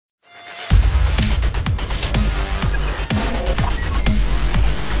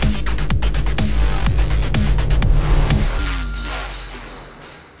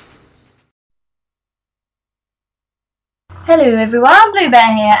Hello everyone, Blue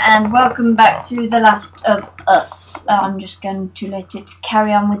Bear here, and welcome back to The Last of Us. I'm just going to let it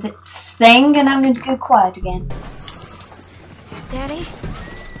carry on with its thing, and I'm going to go quiet again. Daddy?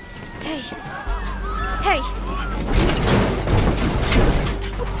 Hey. Hey!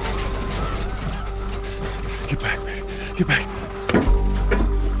 Get back, baby. Get back.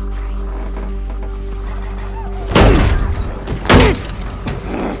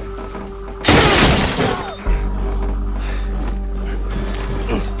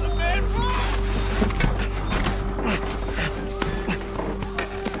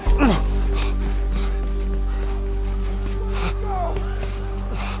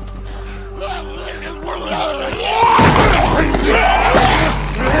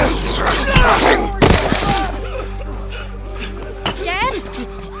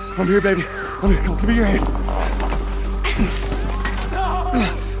 I'm here, baby. I'm here. Come on, give me your hand.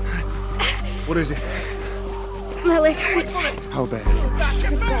 What is it? My leg hurts. How bad?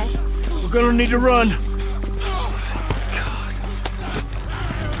 Pretty bad. We're gonna need to run. God.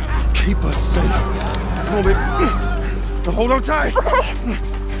 Keep us safe. Come on, baby. Now hold on tight. Okay.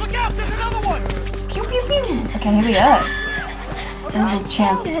 Look out! There's another one. Pew pew pew. Okay, here we go. There's a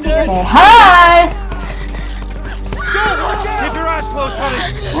chance to say hi. Go! Watch out! Keep your eyes closed, honey.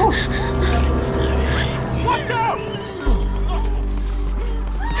 Ooh. Watch out!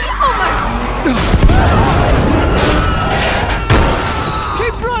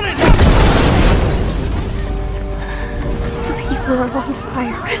 Keep running! Those people are on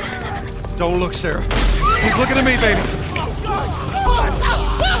fire. Don't look, Sarah. He's looking at me, baby.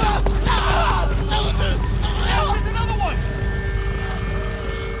 There's another one!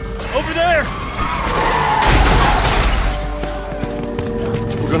 Over there!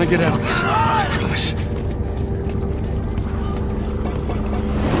 We're gonna get out of this. I promise.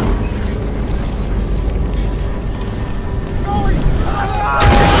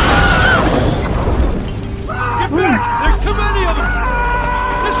 Get back! There's too many of them!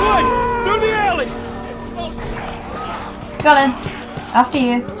 This way! Through the alley! Got him. After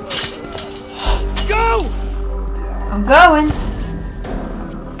you. Go! I'm going.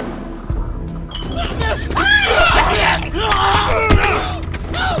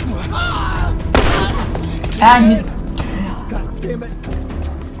 And he's... God damn it.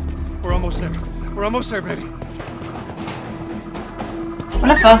 We're almost there. We're almost there, baby.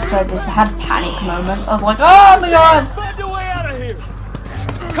 When I first played this, I had a panic moment. I was like, oh my god! Find a way out of here!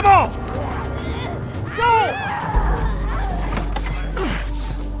 Come on! Go!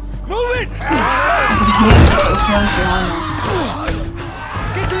 Move it! I can hear it so close behind me.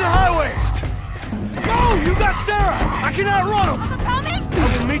 Get to the highway! Go! You got Sarah! I can outrun him! I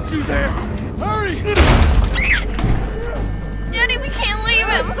will meet you there! Hurry! Daddy, we can't leave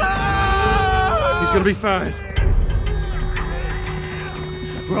him. He's gonna be fine.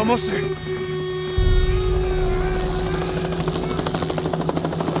 We're almost there.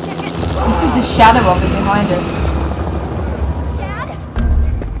 This is the shadow of it behind us.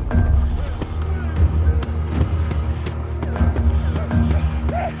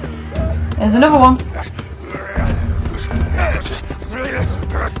 There's another one.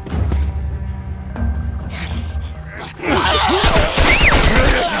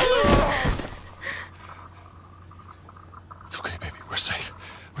 It's okay, baby. We're safe.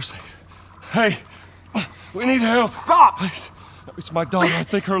 We're safe. Hey, we need help. Stop! Please. It's my daughter. I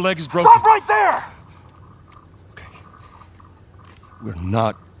think her leg is broken. Stop right there! Okay. We're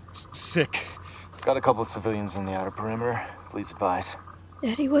not sick. Got a couple of civilians in the outer perimeter. Please advise.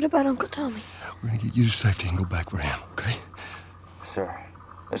 Daddy, what about Uncle Tommy? We're gonna get you to safety and go back where I am, okay? Sir,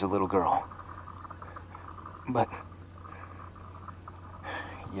 there's a little girl. But...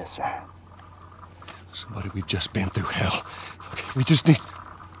 Yes, sir. Somebody, we've just been through hell. Okay, we just need...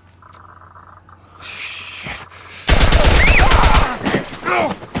 Shit.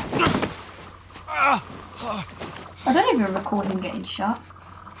 I don't know if you're recording getting shot.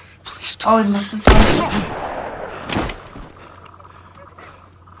 Please Oh, don't. it must have been.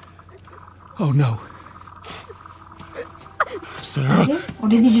 Oh, no. Sarah, Or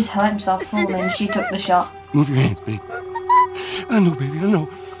did he just hurt himself fall and she took the shot? move your hands, baby. I know, baby, I know.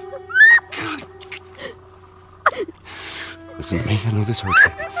 God. Listen to me, I know this hurts,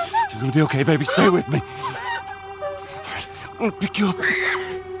 baby. You're gonna be okay, baby. Stay with me. All right, I'm gonna pick you up.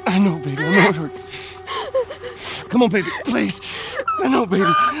 I know, baby, I know it hurts. Come on, baby, please. I know, baby,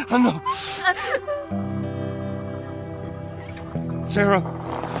 I know. Sarah.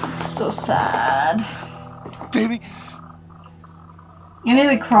 So sad. Baby. I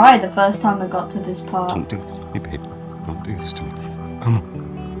nearly cried the first time I got to this part. Don't do this to me, baby. Don't do this to me, baby. Come on.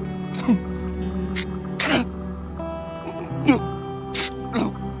 No.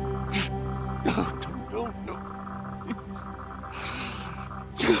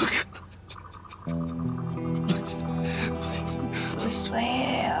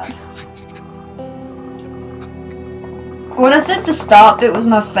 When I said the start bit was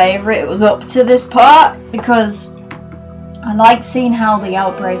my favourite, it was up to this part because I like seeing how the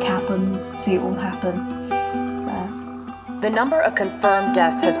outbreak happens, see it all happen. The number of confirmed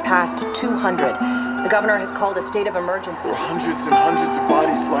deaths has passed 200. The governor has called a state of emergency. There are hundreds and hundreds of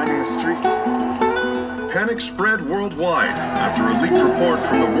bodies lining the streets. Panic spread worldwide after a leaked report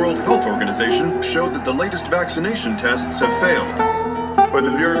from the World Health Organization showed that the latest vaccination tests have failed. With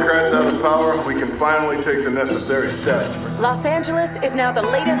the bureaucrats out of power, we can finally take the necessary steps. Los Angeles is now the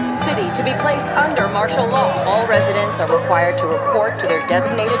latest city to be placed under martial law. All residents are required to report to their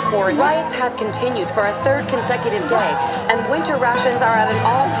designated quarantine. Riots have continued for a third consecutive day, and winter rations are at an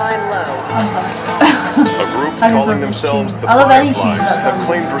all-time low. I'm sorry. A group calling themselves the I love any Fireflies tune that's have on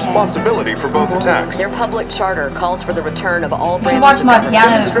claimed this. responsibility for both attacks. Their public charter calls for the return of all You should branches watch of my government.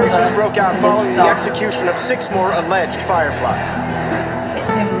 piano cover. Demonstrations broke out for following this the song. execution of 6 more alleged Fireflies.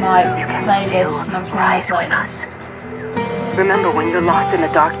 It's in my playlist, my piano playlist. Remember, when you're lost in the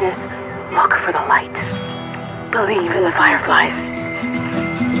darkness, look for the light. Believe in the Fireflies.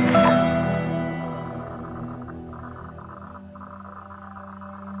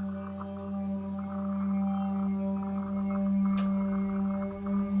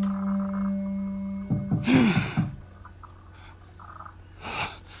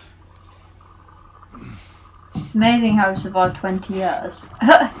 It's amazing how I've survived 20 years.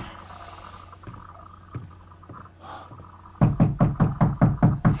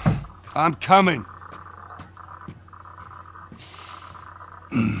 I'm coming.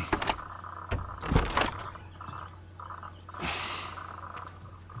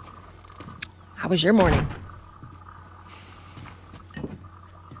 How was your morning?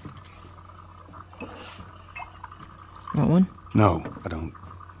 Want one? No, I don't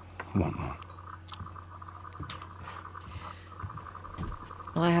want one.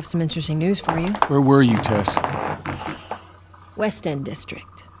 Well, I have some interesting news for you. Where were you, Tess? West End District.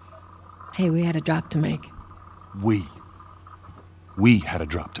 Hey, we had a drop to make. We had a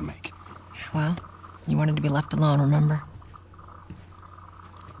drop to make. Well, you wanted to be left alone, remember?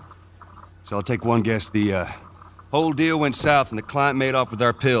 So I'll take one guess. The whole deal went south and the client made off with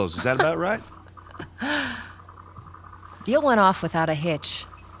our pills. Is that about right? Deal went off without a hitch.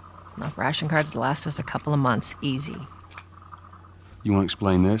 Enough ration cards to last us a couple of months, easy. You want to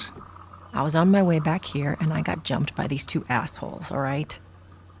explain this? I was on my way back here, and I got jumped by these 2 assholes, all right?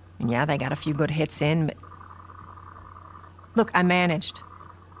 And yeah, they got a few good hits in, but... Look, I managed.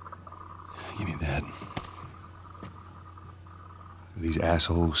 Give me that. Are these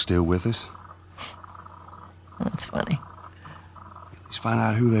assholes still with us? That's funny. At least find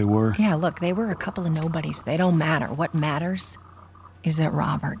out who they were. Yeah, look, they were a couple of nobodies. They don't matter. What matters is that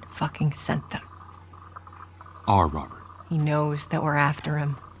Robert fucking sent them. Our Robert. He knows that we're after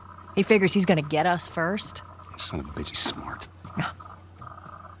him. He figures he's gonna get us first. Son of a bitch, he's smart. No.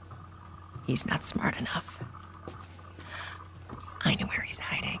 He's not smart enough. I know where he's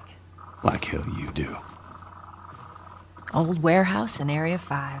hiding. Like hell you do. Old warehouse in Area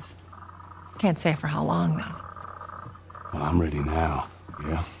 5. Can't say for how long, though. Well, I'm ready now.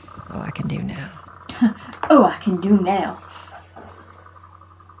 Yeah? Oh, I can do now. Oh, I can do now.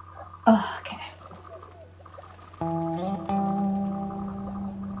 Oh, okay.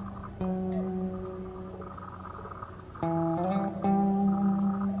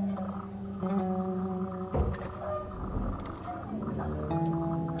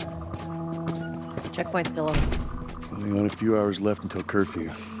 Checkpoint's still open. Only got a few hours left until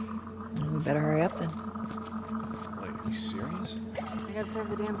curfew. We better hurry up then. Wait, are you serious? I gotta serve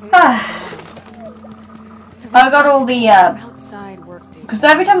the damn paper. I got all the, outside work duty. because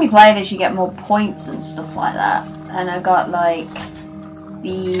every time you play this you get more points and stuff like that. And I got like,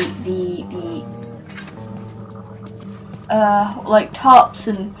 like tops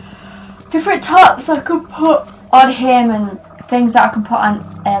and different tops I could put on him and things that I could put on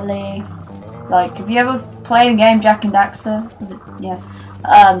Ellie. Like, have you ever played a game, Jak and Daxter? Was it? Yeah.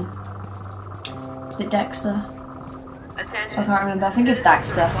 Was it Dexter? I can't remember. I think it's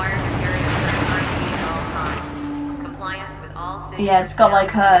Daxter. Yeah, it's got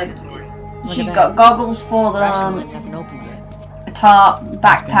like her. She's got goggles for the hasn't opened yet. a top,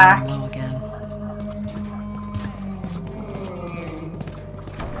 backpack. Low again.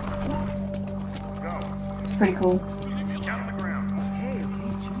 It's pretty cool.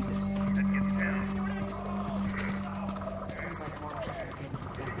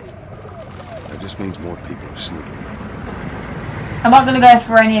 That just means more people are sneaking. I'm not gonna go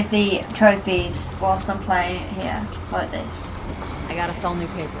for any of the trophies whilst I'm playing it here, like this. I got us all new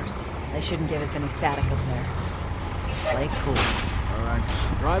papers. They shouldn't give us any static up there. Play cool. All right,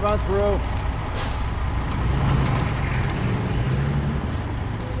 drive on through.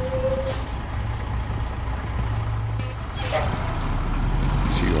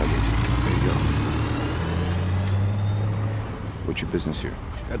 your business here?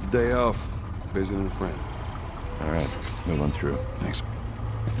 Got the day off. Visiting a friend. All right, move on through. Thanks.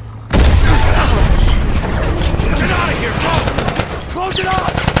 Get out of here, bro! Close it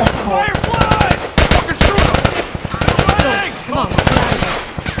up! Firefly! Fucking shoot him! Come on,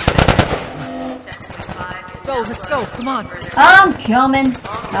 Joel, let's go. Come on. I'm coming.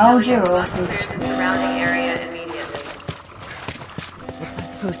 Hold your horses. Surrounding area immediately. Looks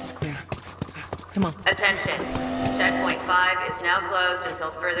like the coast is clear. Come on. Attention. Checkpoint 5 is now closed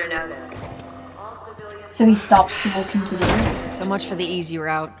until further notice. So he stops to walk into the room. So much for the easy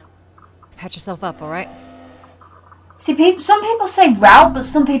route. Patch yourself up, all right? See, some people say route, but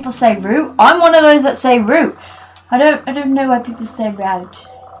some people say route. I'm one of those that say route. I don't know why people say route.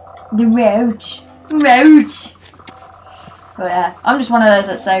 The route. But yeah, I'm just one of those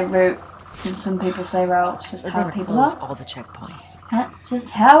that say route, and some people say route. It's just how people are. All the checkpoints. That's just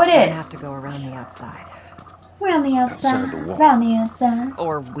how it We're gonna is. have to go around the outside. Around the outside. Outside the wall. Around the outside.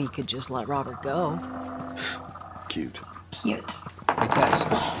 Or we could just let Robert go. Cute. Cute. Hey, Tess,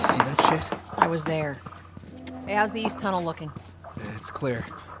 you see that shit? I was there. Hey, how's the East Tunnel looking? It's clear.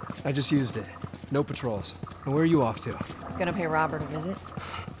 I just used it. No patrols. And where are you off to? Gonna pay Robert a visit?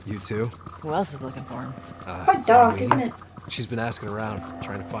 You too? Who else is looking for him? Quite dark, Marlene. isn't it? She's been asking around,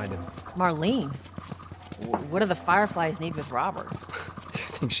 trying to find him. Marlene? What do the Fireflies need with Robert? You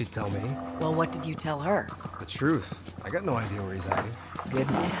think she'd tell me? Well, what did you tell her? The truth. I got no idea where he's hiding. Good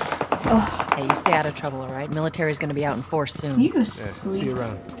man. Oh, Hey, you stay out of trouble, all right? Military's gonna be out in force soon. you Yeah, sleep. see you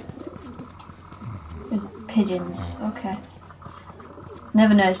around. There's pigeons. Okay.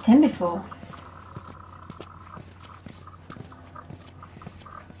 Never noticed him before.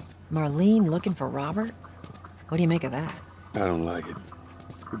 Marlene looking for Robert? What do you make of that? I don't like it.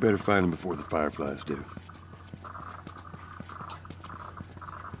 We better find him before the Fireflies do.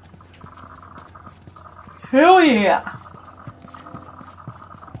 Hell yeah!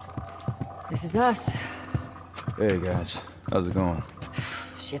 This is us. Hey, guys. How's it going?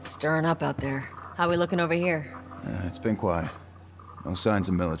 Shit's stirring up out there. How we looking over here? It's been quiet. No signs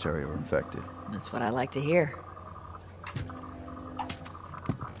of military or infected. That's what I like to hear.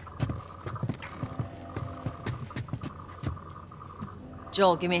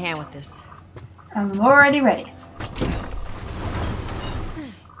 Joel, give me a hand with this. I'm already ready.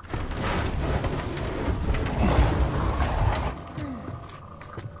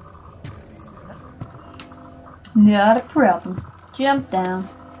 Not a problem. Jump down.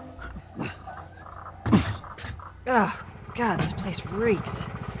 Oh, God, this place reeks.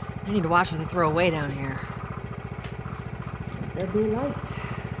 I need to watch what they throw away down here. Let there be light.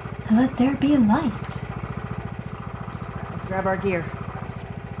 Let there be a light. Let's grab our gear.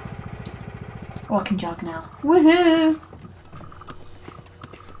 Oh, I can jog now. Woohoo!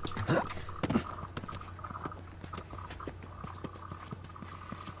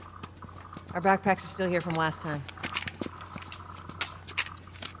 Our backpacks are still here from last time.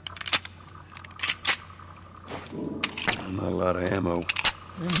 Not a lot of ammo.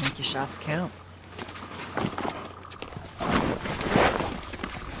 Make your shots count.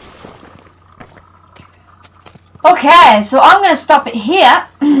 Okay, so I'm going to stop it here.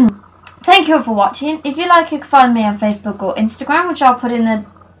 Thank you all for watching. If you like, you can find me on Facebook or Instagram, which I'll put in the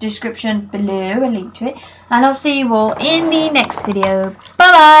description below, a link to it. And I'll see you all in the next video.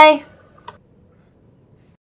 Bye bye!